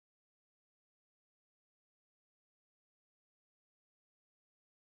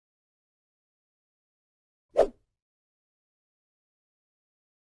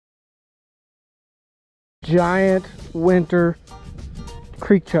giant winter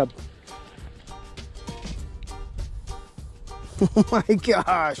creek chub. Oh my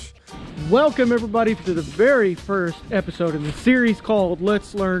gosh. Welcome everybody to the very first episode in the series called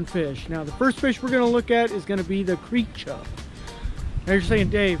Let's Learn Fish. Now the first fish we're going to look at is going to be the creek chub. Now you're saying,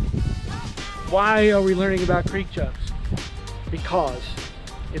 Dave, why are we learning about creek chubs? Because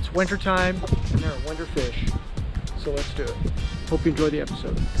it's winter time and they're winter fish. So let's do it. Hope you enjoy the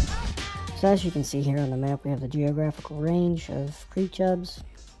episode. So as you can see here on the map, we have the geographical range of creek chubs.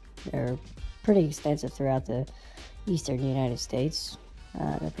 They're pretty extensive throughout the eastern United States.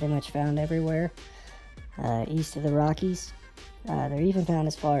 They're pretty much found everywhere east of the Rockies. They're even found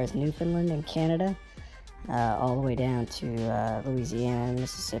as far as Newfoundland and Canada, all the way down to Louisiana,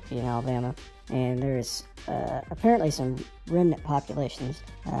 Mississippi, and Alabama. And there's apparently some remnant populations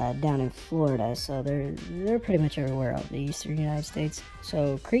down in Florida, so they're pretty much everywhere out in the eastern United States.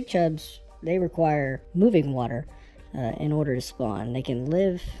 So creek chubs, they require moving water in order to spawn. They can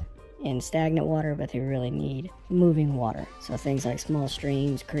live in stagnant water, but they really need moving water. So things like small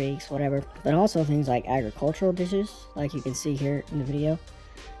streams, creeks, whatever, but also things like agricultural dishes, like you can see here in the video.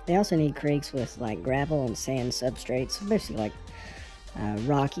 They also need creeks with like gravel and sand substrates, so basically like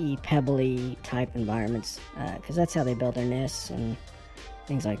rocky, pebbly type environments, because that's how they build their nests and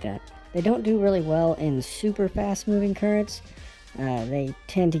things like that. They don't do really well in super fast moving currents. They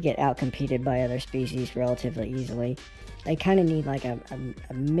tend to get outcompeted by other species relatively easily. They kind of need like a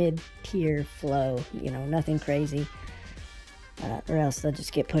mid-tier flow, you know, nothing crazy, or else they'll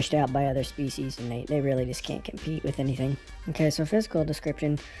just get pushed out by other species and they really just can't compete with anything. Okay, so physical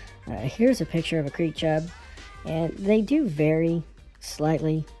description. Here's a picture of a creek chub, and they do vary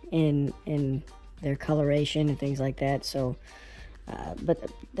slightly in their coloration and things like that. So, but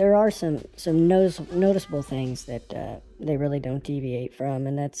there are some noticeable things that they really don't deviate from,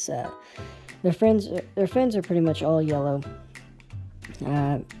 and that's their fins are pretty much all yellow.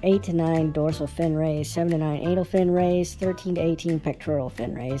 8 to 9 dorsal fin rays, 7 to 9 anal fin rays, 13 to 18 pectoral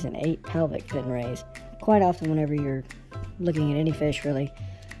fin rays, and 8 pelvic fin rays. Quite often whenever you're looking at any fish, really,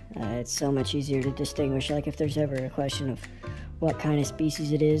 it's so much easier to distinguish. Like if there's ever a question of what kind of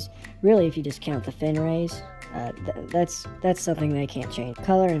species it is, really if you just count the fin rays, that's something they can't change.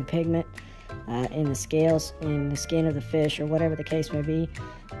 Color and pigment in the scales, in the skin of the fish, or whatever the case may be,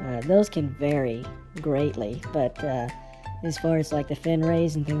 those can vary greatly, but as far as like the fin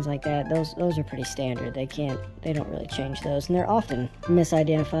rays and things like that, those are pretty standard. They don't really change those, and they're often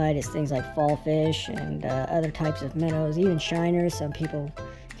misidentified as things like fall fish and other types of minnows, even shiners. Some people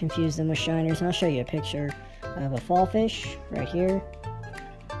confuse them with shiners, and I'll show you a picture of a fall fish right here.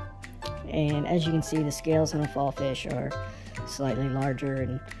 And as you can see, the scales on a fall fish are slightly larger,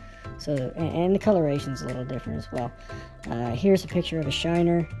 and so and the coloration is a little different as well. Here's a picture of a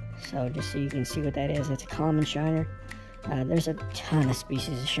shiner, so just so you can see what that is. It's a common shiner. There's a ton of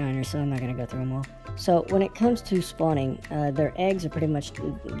species of shiners, so I'm not going to go through them all. So when it comes to spawning, their eggs are pretty much,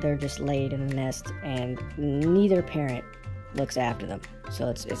 they're just laid in a nest, and neither parent looks after them. So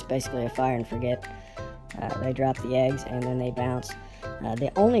it's basically a fire and forget. They drop the eggs and then they bounce.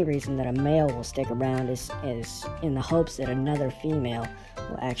 The only reason that a male will stick around is in the hopes that another female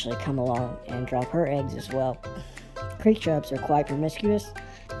will actually come along and drop her eggs as well. Creek chubs are quite promiscuous.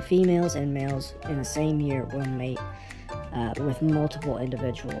 Females and males in the same year will mate with multiple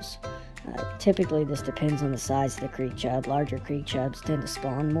individuals. Typically this depends on the size of the creek chub. Larger creek chubs tend to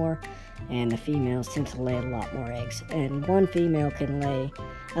spawn more, and the females tend to lay a lot more eggs. And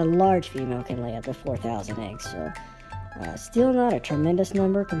a large female can lay up to 4,000 eggs. So still not a tremendous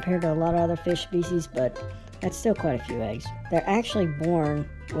number compared to a lot of other fish species, but that's still quite a few eggs. They're actually born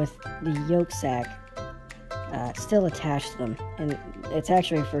with the yolk sac still attached to them, and it's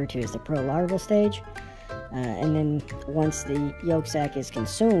actually referred to as the prolarval stage. And then once the yolk sac is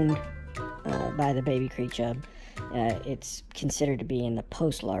consumed by the baby creek chub, it's considered to be in the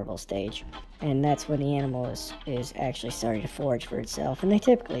post-larval stage, and that's when the animal is actually starting to forage for itself. And they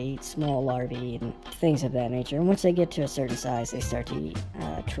typically eat small larvae and things of that nature, and once they get to a certain size, they start to eat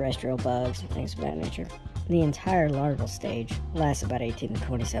terrestrial bugs and things of that nature. The entire larval stage lasts about 18 to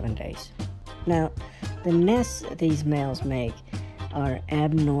 27 days. Now, the nests that these males make are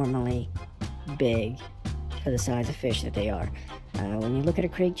abnormally big for the size of fish that they are. When you look at a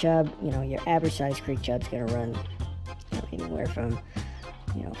creek chub, you know, your average size creek chub's going to run anywhere from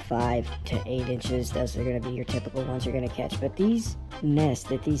 5 to 8 inches. Those are going to be your typical ones you're going to catch. But these nests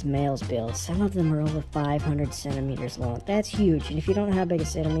that these males build, some of them are over 500 centimeters long. That's huge. And if you don't know how big a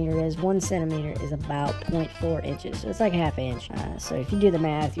centimeter is, 1 centimeter is about 0.4 inches. So it's like half an inch. So if you do the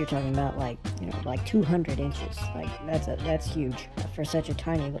math, you're talking about like 200 inches. Like that's huge for such a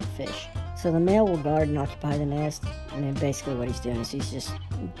tiny little fish. So the male will guard and occupy the nest, and then basically what he's doing is he's just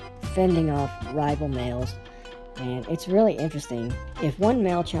fending off rival males. And it's really interesting. If one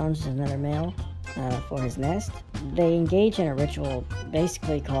male challenges another male for his nest, they engage in a ritual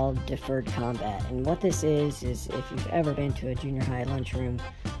basically called deferred combat. And what this is if you've ever been to a junior high lunchroom,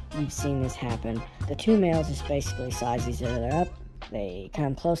 you've seen this happen. The two males just basically size each other up. They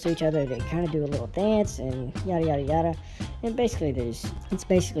come close to each other, they kind of do a little dance and yada yada yada. And basically it's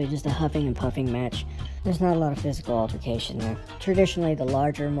basically just a huffing and puffing match. There's not a lot of physical altercation there. Traditionally, the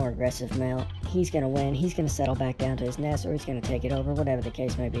larger, more aggressive male, he's going to win. He's going to settle back down to his nest, or he's going to take it over, whatever the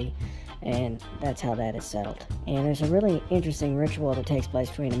case may be. And that's how that is settled. And there's a really interesting ritual that takes place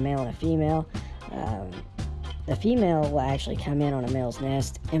between a male and a female. The female will actually come in on a male's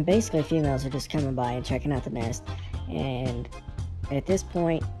nest, and basically females are just coming by and checking out the nest. And at this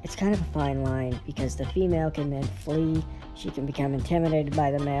point, it's kind of a fine line, because the female can then flee. She can become intimidated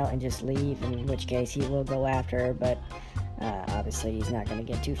by the male and just leave, in which case he will go after her, but obviously he's not going to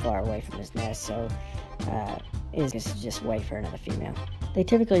get too far away from his nest, so is just wait for another female. They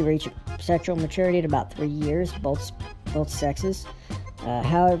typically reach sexual maturity at about 3 years, both sexes.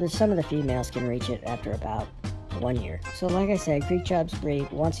 However, some of the females can reach it after about 1 year. So like I said, creek chubs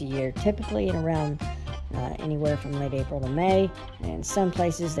breed once a year, typically in around anywhere from late April to May, and some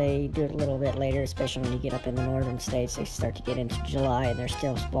places they do it a little bit later, especially when you get up in the northern states. They start to get into July and they're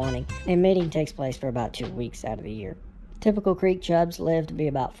still spawning, and mating takes place for about 2 weeks out of the year. Typical creek chubs live to be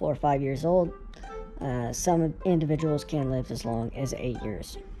about 4 or 5 years old. Some individuals can live as long as 8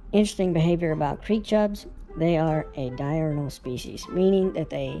 years. Interesting behavior about creek chubs: they are a diurnal species, meaning that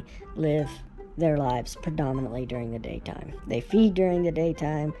they live their lives predominantly during the daytime. They feed during the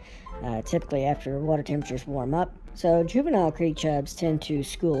daytime, typically after water temperatures warm up. So juvenile creek chubs tend to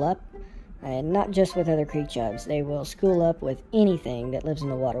school up, and not just with other creek chubs. They will school up with anything that lives in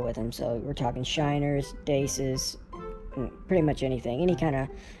the water with them. So we're talking shiners, daces, pretty much anything, any kind of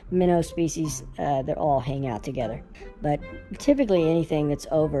minnow species. They all hang out together. But typically anything that's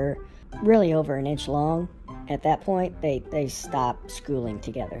really over an inch long, at that point they stop schooling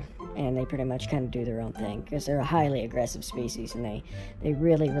together, and they pretty much kind of do their own thing, because they're a highly aggressive species, and they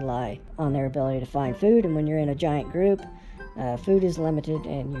really rely on their ability to find food. And when you're in a giant group, food is limited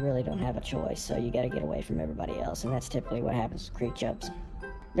and you really don't have a choice, so you got to get away from everybody else, and that's typically what happens with creek chubs.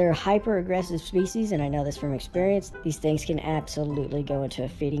 They're hyper aggressive species, and I know this from experience. These things can absolutely go into a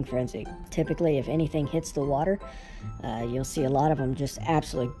feeding frenzy. Typically, if anything hits the water, you'll see a lot of them just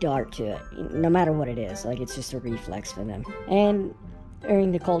absolutely dart to it, no matter what it is. Like, it's just a reflex for them. And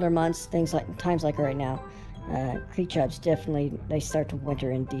during the colder months, times like right now, creek chubs definitely, they start to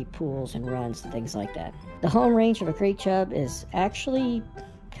winter in deep pools and runs and things like that. The home range of a creek chub is actually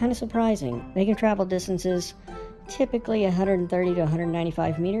kind of surprising. They can travel distances typically 130 to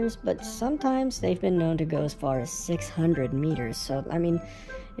 195 meters, but sometimes they've been known to go as far as 600 meters. So, I mean,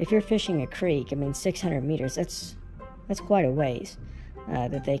 if you're fishing a creek, 600 meters, that's quite a ways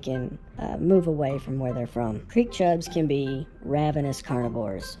that they can move away from where they're from. Creek chubs can be ravenous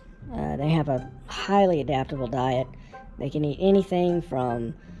carnivores. They have a highly adaptable diet. They can eat anything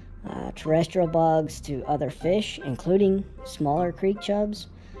from terrestrial bugs to other fish, including smaller creek chubs.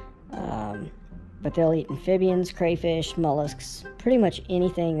 But they'll eat amphibians, crayfish, mollusks, pretty much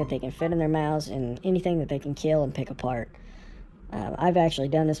anything that they can fit in their mouths and anything that they can kill and pick apart. I've actually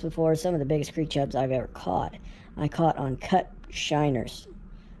done this before. Some of the biggest creek chubs I've ever caught, I caught on cut shiners.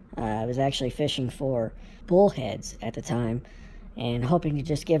 I was actually fishing for bullheads at the time and hoping to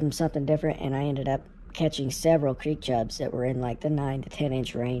just give them something different, and I ended up catching several creek chubs that were in like the 9 to 10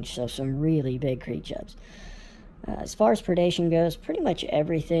 inch range, so some really big creek chubs. As far as predation goes, pretty much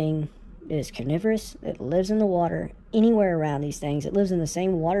everything is carnivorous. It lives in the water anywhere around these things. It lives in the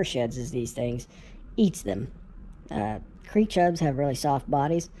same watersheds as these things, eats them. Creek chubs have really soft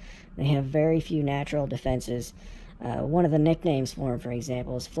bodies. They have very few natural defenses. One of the nicknames for them, for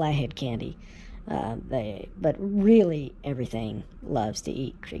example, is flathead candy. But really everything loves to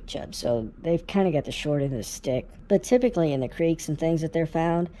eat creek chubs, so they've kind of got the short end of the stick. But typically in the creeks and things that they're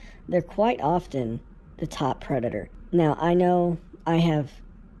found, they're quite often the top predator. Now, I know I have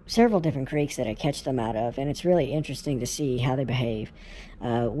several different creeks that I catch them out of, and it's really interesting to see how they behave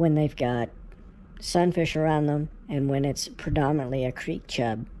when they've got sunfish around them and when it's predominantly a creek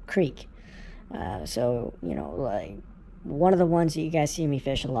chub creek. So, like one of the ones that you guys see me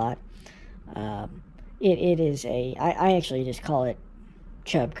fish a lot. It is I actually just call it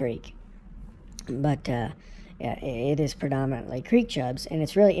Chub Creek, but yeah, it is predominantly creek chubs, and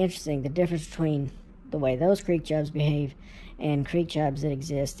it's really interesting the difference between the way those creek chubs behave and creek chubs that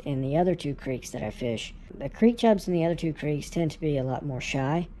exist in the other two creeks that I fish. The creek chubs in the other two creeks tend to be a lot more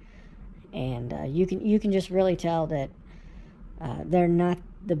shy, and you can just really tell that they're not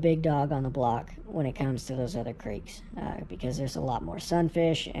the big dog on the block when it comes to those other creeks, because there's a lot more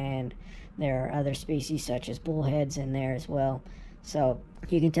sunfish, and there are other species such as bullheads in there as well. So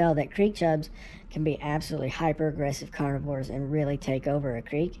you can tell that creek chubs can be absolutely hyper aggressive carnivores and really take over a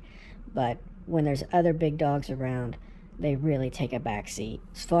creek, but when there's other big dogs around, they really take a back seat.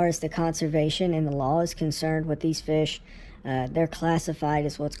 As far as the conservation and the law is concerned with these fish, they're classified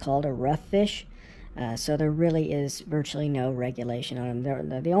as what's called a rough fish. So there really is virtually no regulation on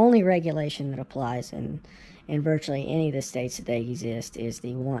them. The only regulation that applies in virtually any of the states that they exist is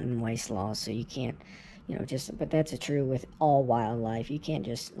the wanton waste laws. So you can't, but that's true with all wildlife. You can't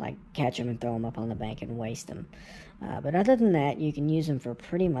just like catch them and throw them up on the bank and waste them. But other than that, you can use them for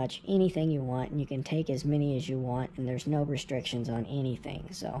pretty much anything you want, and you can take as many as you want, and there's no restrictions on anything.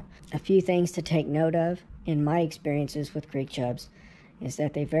 So a few things to take note of in my experiences with creek chubs is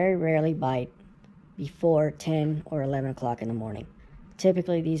that they very rarely bite before 10 or 11 o'clock in the morning.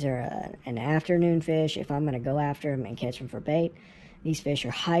 Typically, these are an afternoon fish if I'm going to go after them and catch them for bait. These fish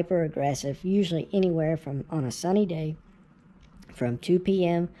are hyper aggressive, usually anywhere from, on a sunny day, from 2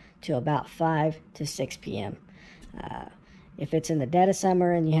 p.m. to about 5 to 6 p.m. If it's in the dead of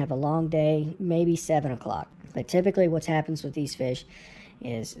summer and you have a long day, maybe 7 o'clock. But typically what happens with these fish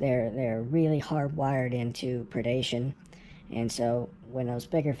is they're really hardwired into predation. And so when those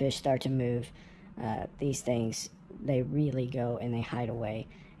bigger fish start to move, these things, they really go and they hide away,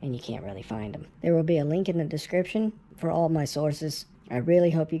 and you can't really find them. There will be a link in the description for all my sources. I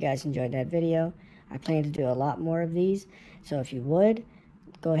really hope you guys enjoyed that video. I plan to do a lot more of these, so if you would,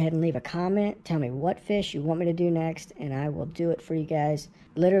 go ahead and leave a comment. Tell me what fish you want me to do next, and I will do it for you guys.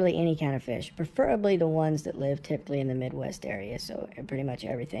 Literally any kind of fish, preferably the ones that live typically in the Midwest area, so pretty much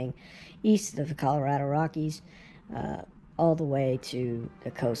everything east of the Colorado Rockies, all the way to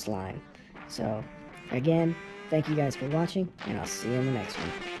the coastline. So, again, thank you guys for watching, and I'll see you in the next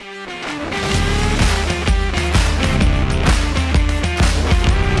one.